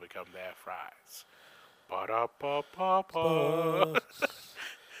fries will become their fries. Ba-da-ba-ba-ba.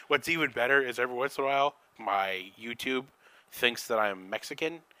 What's even better is every once in a while, my YouTube thinks that I'm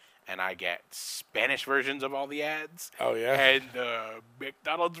Mexican, and I get Spanish versions of all the ads. Oh, yeah? And the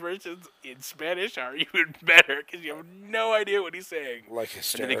McDonald's versions in Spanish are even better because you have no idea what he's saying. Like And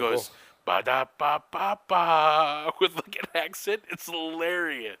hysterical. then he goes, ba-da-ba-ba-ba, with like an accent. It's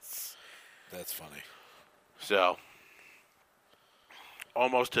hilarious. That's funny. So,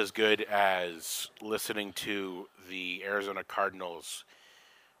 almost as good as listening to the Arizona Cardinals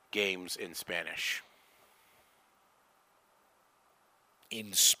games in Spanish.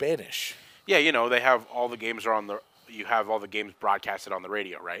 In Spanish. Yeah, you know, they have all the games you have all the games broadcasted on the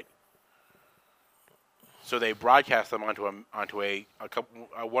radio, right? So they broadcast them onto a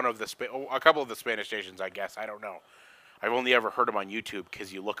couple of the Spanish stations, I guess. I don't know. I've only ever heard them on YouTube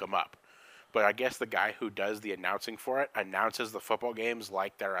because you look them up. But I guess the guy who does the announcing for it announces the football games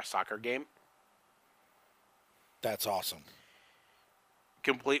like they're a soccer game. That's awesome.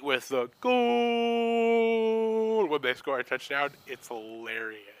 Complete with the goal when they score a touchdown. It's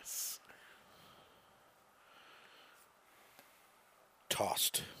hilarious.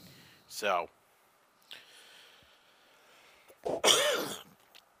 Tossed. So,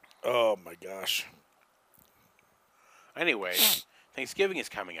 Oh, my gosh. anyway, Thanksgiving is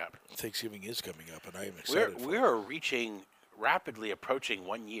coming up. Thanksgiving is coming up, and I am excited for We it. are rapidly approaching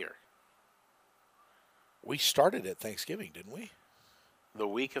 1 year. We started at Thanksgiving, didn't we? The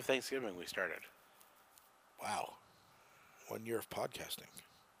week of Thanksgiving we started. Wow. 1 year of podcasting.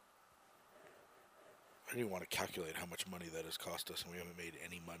 I didn't want to calculate how much money that has cost us, and we haven't made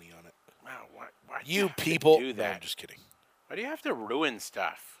any money on it. Wow, why do You have to people. do No, that? I'm just kidding. Why do you have to ruin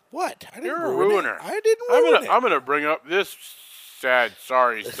stuff? What? I didn't You're a ruin ruiner. It. I didn't ruin it. I'm gonna bring up this sad,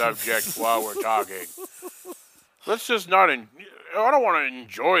 sorry subject while we're talking. Let's just not. I don't want to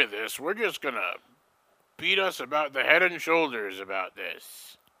enjoy this. We're just gonna beat us about the head and shoulders about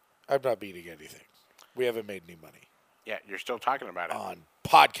this. I'm not beating anything. We haven't made any money Yeah, you're still talking about it, on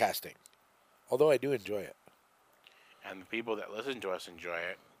podcasting, although I do enjoy it. and the people that listen to us enjoy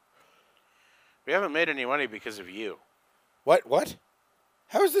it. We haven't made any money because of you. What?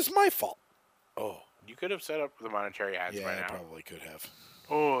 How is this my fault? Oh, You could have set up the monetary ads yeah, by I now. probably could have.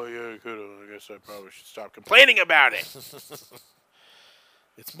 Oh, yeah, I could have. I guess I probably should stop complaining about it.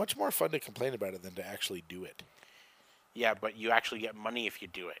 It's much more fun to complain about it than to actually do it. Yeah, but you actually get money if you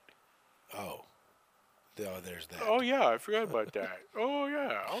do it. Oh. Oh, there's that. Oh, yeah, I forgot about that. Oh,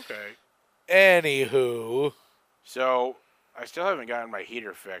 yeah, okay. Anywho. So, I still haven't gotten my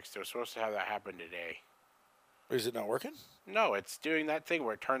heater fixed. They're supposed to have that happen today. Is it not working? No, it's doing that thing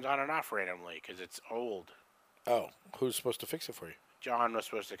where it turns on and off randomly because it's old. Oh, who's supposed to fix it for you? John was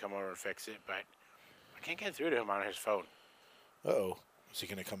supposed to come over and fix it, but I can't get through to him on his phone. Uh-oh. Is he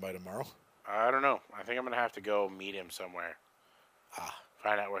going to come by tomorrow? I don't know. I think I'm going to have to go meet him somewhere. Ah.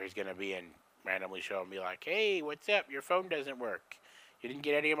 Find out where he's going to be and randomly show him and be like, hey, what's up? Your phone doesn't work. You didn't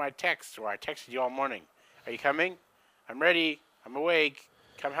get any of my texts, or I texted you all morning. Are you coming? I'm ready. I'm awake.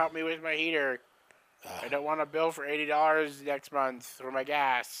 Come help me with my heater. I don't want a bill for $80 next month for my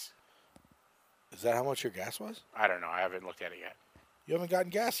gas. Is that how much your gas was? I don't know. I haven't looked at it yet. You haven't gotten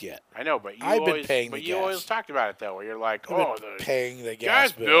gas yet. I know, but I've been paying the But you gas. always talked about it though, where you're like, I've been the paying the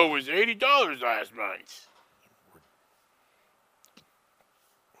gas bill was $80 last month.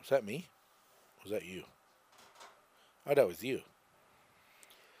 Was that me? Was that you? Oh, that was you.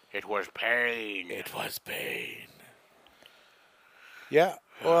 It was pain. It was pain. Yeah,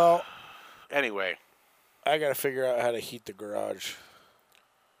 well, Anyway, I got to figure out how to heat the garage.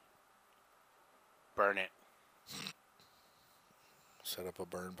 burn it. Set up a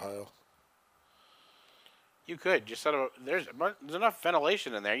burn pile. You could just set up. There's enough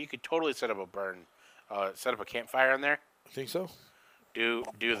ventilation in there. You could totally set up a burn. Set up a campfire in there. I think so. Do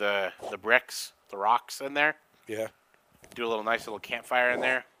the bricks, the rocks in there. Yeah. Do a nice little campfire in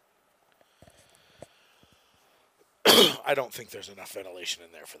there. I don't think there's enough ventilation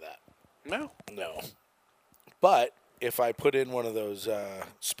in there for that. No. No. But if I put in one of those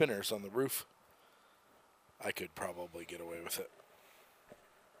spinners on the roof, I could probably get away with it.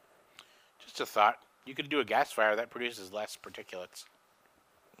 Just a thought. You could do a gas fire that produces less particulates.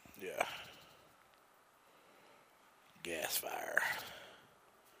 Yeah. Gas fire.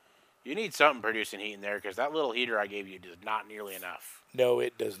 You need something producing heat in there because that little heater I gave you does not nearly enough. No,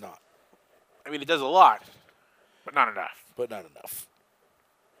 it does not. I mean, it does a lot, but not enough. But not enough.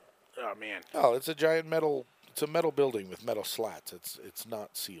 Oh, man. Oh, it's a giant metal. It's a metal building with metal slats. It's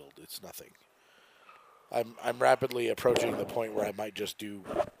not sealed. It's nothing. I'm rapidly approaching the point where I might just do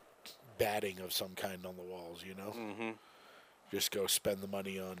batting of some kind on the walls. You know, just go spend the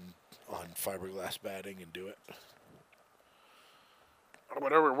money on fiberglass batting and do it.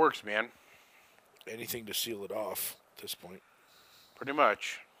 Whatever works, man. Anything to seal it off at this point. Pretty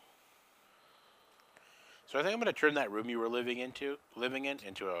much. So I think I'm going to turn that room you were living in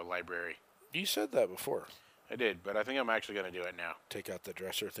into a library. You said that before. I did, but I think I'm actually going to do it now. Take out the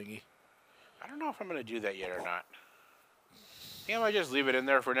dresser thingy. I don't know if I'm going to do that yet or not. I think I might just leave it in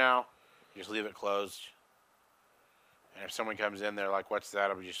there for now. Just leave it closed. And if someone comes in, they're like, what's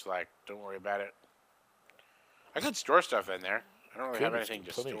that? I'll be just like, don't worry about it. I could store stuff in there. I don't really have anything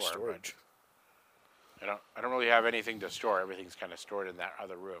to store. Plenty of storage. I don't really have anything to store. Everything's kind of stored in that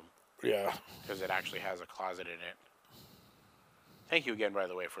other room. Yeah. Because it actually has a closet in it. Thank you again, by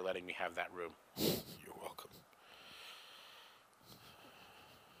the way, for letting me have that room. You're welcome.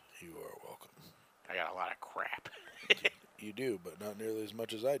 You are welcome. I got a lot of crap. You do, but not nearly as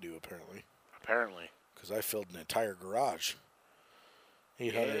much as I do, apparently. Apparently. Because I filled an entire garage.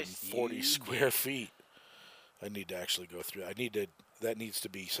 840 square feet. I need to actually go through. That needs to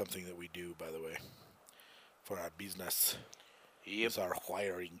be something that we do, by the way, for our business. Yep. Is our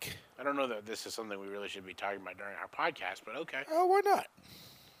wiring. I don't know that this is something we really should be talking about during our podcast, but okay. Oh, why not?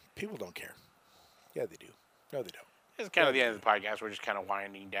 People don't care. Yeah, they do. No, they don't. This is kind of the end of the podcast. We're just kind of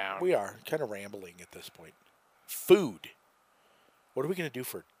winding down. We are kind of rambling at this point. Food. What are we going to do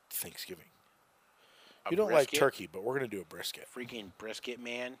for Thanksgiving? You don't like turkey, but we're going to do a brisket. Freaking brisket,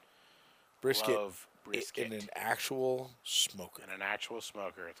 man. Brisket. Love brisket. In an actual smoker. In an actual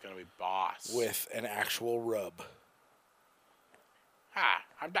smoker. It's going to be boss. With an actual rub. Hi,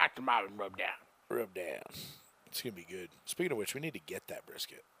 I'm Dr. Marvin Rub Down. Rub down. It's going to be good. Speaking of which, we need to get that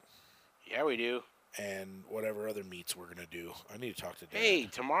brisket. Yeah, we do. And whatever other meats we're going to do. I need to talk to Dad. Hey,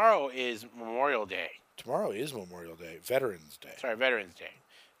 tomorrow is Memorial Day. Tomorrow is Memorial Day. Veterans Day. Sorry, Veterans Day.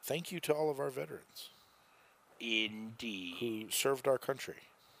 Thank you to all of our veterans. Indeed. Who served our country.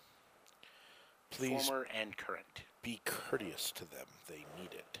 Please Former and current. be courteous to them. They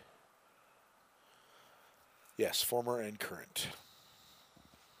need it. Yes, former and current.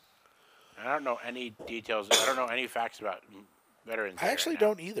 I don't know any details. I don't know any facts about Veterans Day. I actually right now.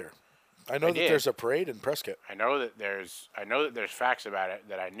 don't either. I know that there's a parade in Prescott. I know that there's facts about it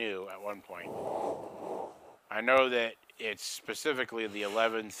that I knew at one point. I know that it's specifically the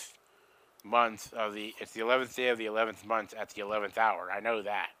 11th month of it's the 11th day of the 11th month at the 11th hour. I know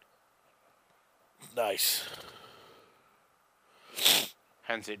that. Nice.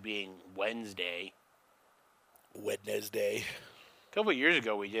 Hence it being Wednesday. Wednesday. A couple of years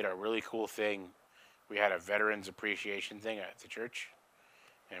ago, we did a really cool thing. We had a veterans appreciation thing at the church,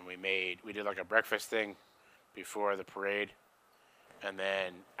 and we did like a breakfast thing before the parade, and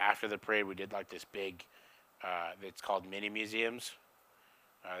then after the parade, we did like this big. It's called mini museums.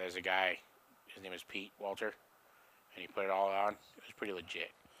 There's a guy, his name is Pete Walter, and he put it all on. It was pretty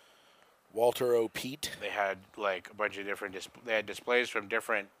legit. Walter O. Pete. They had like a bunch of different. They had displays from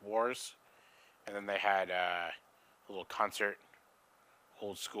different wars, and then they had a little concert,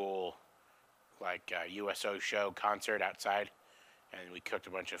 old school, like USO show concert outside, and we cooked a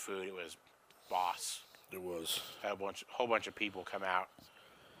bunch of food. It was boss. It was. Had a whole bunch of people come out,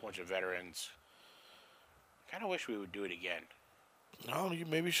 a bunch of veterans. Kind of wish we would do it again. No, you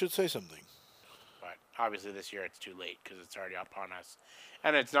maybe should say something. But obviously this year it's too late because it's already upon us.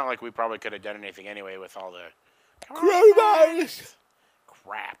 And it's not like we probably could have done anything anyway with all the coronavirus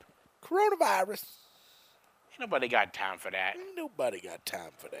crap. Coronavirus. Ain't nobody got time for that. Ain't nobody got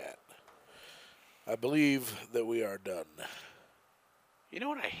time for that. I believe that we are done. You know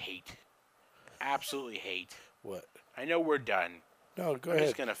what I hate? Absolutely hate. What? I know we're done. No, go I'm ahead.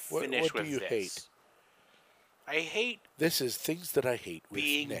 just going to finish what with do you this. hate? I hate This is things that I hate with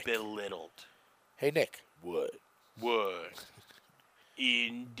being Nick. belittled. Hey, Nick. What? Would.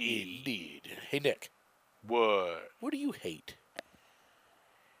 Indeed. Indeed. Hey, Nick. Would. What do you hate?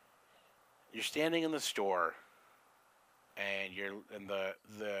 You're standing in the store, and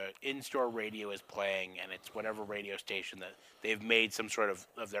the in-store radio is playing, and it's whatever radio station that they've made some sort of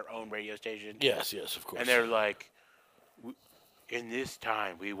their own radio station. Yes, of course. And they're like, in this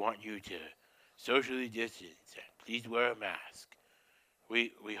time, we want you to socially distance and please wear a mask.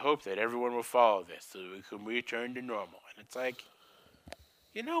 We hope that everyone will follow this so we can return to normal. And it's like,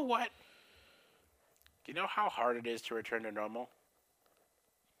 you know what? Do you know how hard it is to return to normal?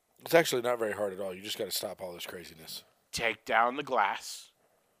 It's actually not very hard at all. You just got to stop all this craziness. Take down the glass,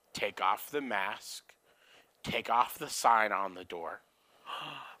 take off the mask, take off the sign on the door.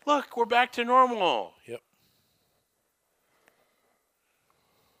 Look, we're back to normal. Yep.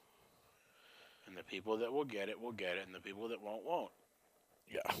 And the people that will get it, and the people that won't.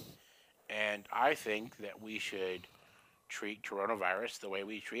 Yeah. And I think that we should treat coronavirus the way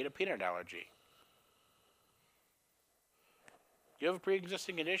we treat a peanut allergy. You have a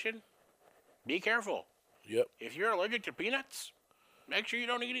pre-existing condition? Be careful. Yep. If you're allergic to peanuts, make sure you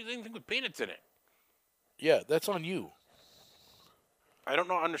don't eat anything with peanuts in it. Yeah, that's on you. I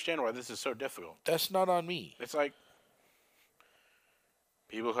don't understand why this is so difficult. That's not on me. It's like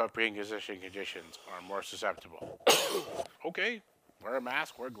people who have pre-existing conditions are more susceptible. Okay, wear a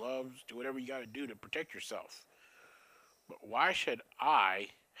mask, wear gloves, do whatever you got to do to protect yourself. But why should I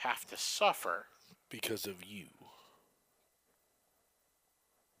have to suffer? Because of you.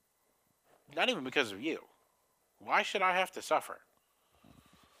 Not even because of you. Why should I have to suffer?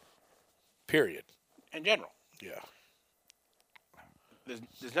 Period. In general. Yeah.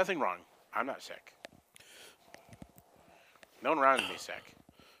 There's nothing wrong. I'm not sick. No one around me is sick.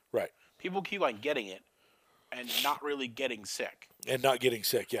 Right. People keep on getting it and not really getting sick. And not getting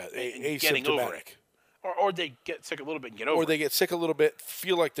sick, yeah. And getting over it. Or they get sick a little bit and get over it. Or they get sick a little bit,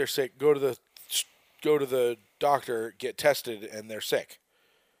 feel like they're sick, go to the doctor, get tested, and they're sick.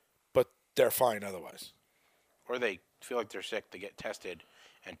 But they're fine otherwise. Or they feel like they're sick, they get tested,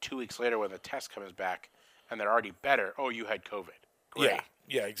 and 2 weeks later when the test comes back and they're already better, oh, you had COVID. Great.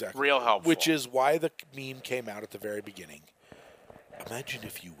 Yeah, exactly. Real helpful. Which is why the meme came out at the very beginning. Imagine,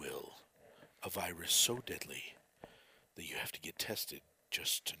 if you will, a virus so deadly that you have to get tested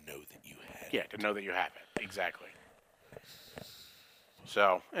just to know that you had it. Yeah, to know that you have it. Exactly.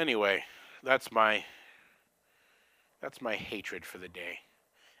 So, anyway, that's my hatred for the day.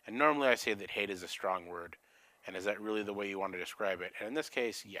 And normally I say that hate is a strong word. And is that really the way you want to describe it? And in this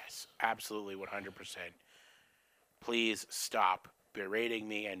case, yes, absolutely 100%. Please stop berating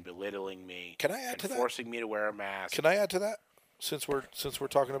me and belittling me. Can I add to that? Forcing me to wear a mask. Can I add to that? Since we're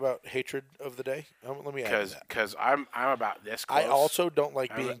talking about hatred of the day, let me add to that. Because I'm about this close. I also don't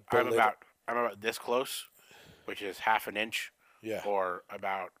like being belittled. I'm about this close, which is half an inch, or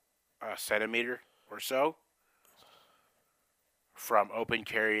about a centimeter or so, from open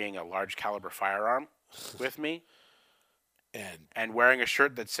carrying a large caliber firearm with me, and wearing a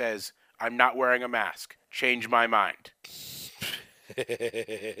shirt that says, "I'm not wearing a mask. Change my mind."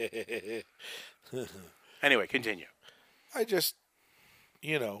 Anyway, continue. I just,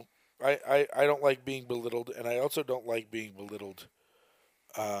 I don't like being belittled, and I also don't like being belittled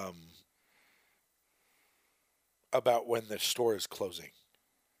about when the store is closing.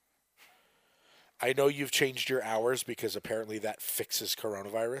 I know you've changed your hours because apparently that fixes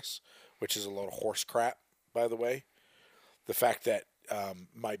coronavirus, which is a load of horse crap, by the way. The fact that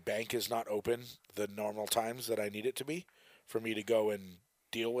my bank is not open the normal times that I need it to be for me to go and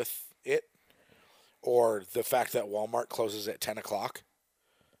deal with it, or the fact that Walmart closes at 10 o'clock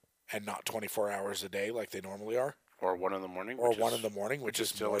and not 24 hours a day like they normally are. Or 1 in the morning. Or 1 in the morning, which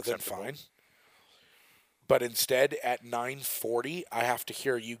is more than acceptable. fine. But instead, at 9:40, I have to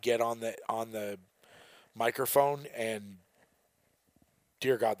hear you get on the microphone and,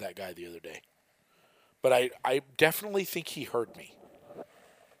 dear God, that guy the other day. But I definitely think he heard me.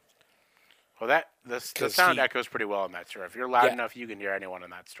 Well, the sound echoes pretty well in that store. If you're loud enough, you can hear anyone in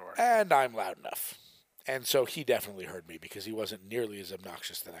that store. And I'm loud enough. And so he definitely heard me because he wasn't nearly as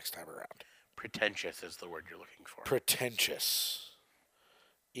obnoxious the next time around. Pretentious is the word you're looking for. Pretentious.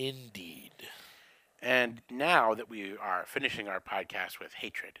 Indeed. And now that we are finishing our podcast with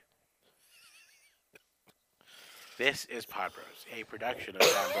hatred, this is Pod Bros, a production of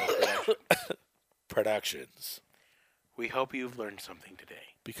Pod Bros Productions. We hope you've learned something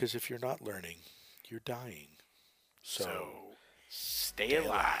today. Because if you're not learning, you're dying. So stay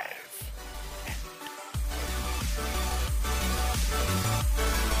alive.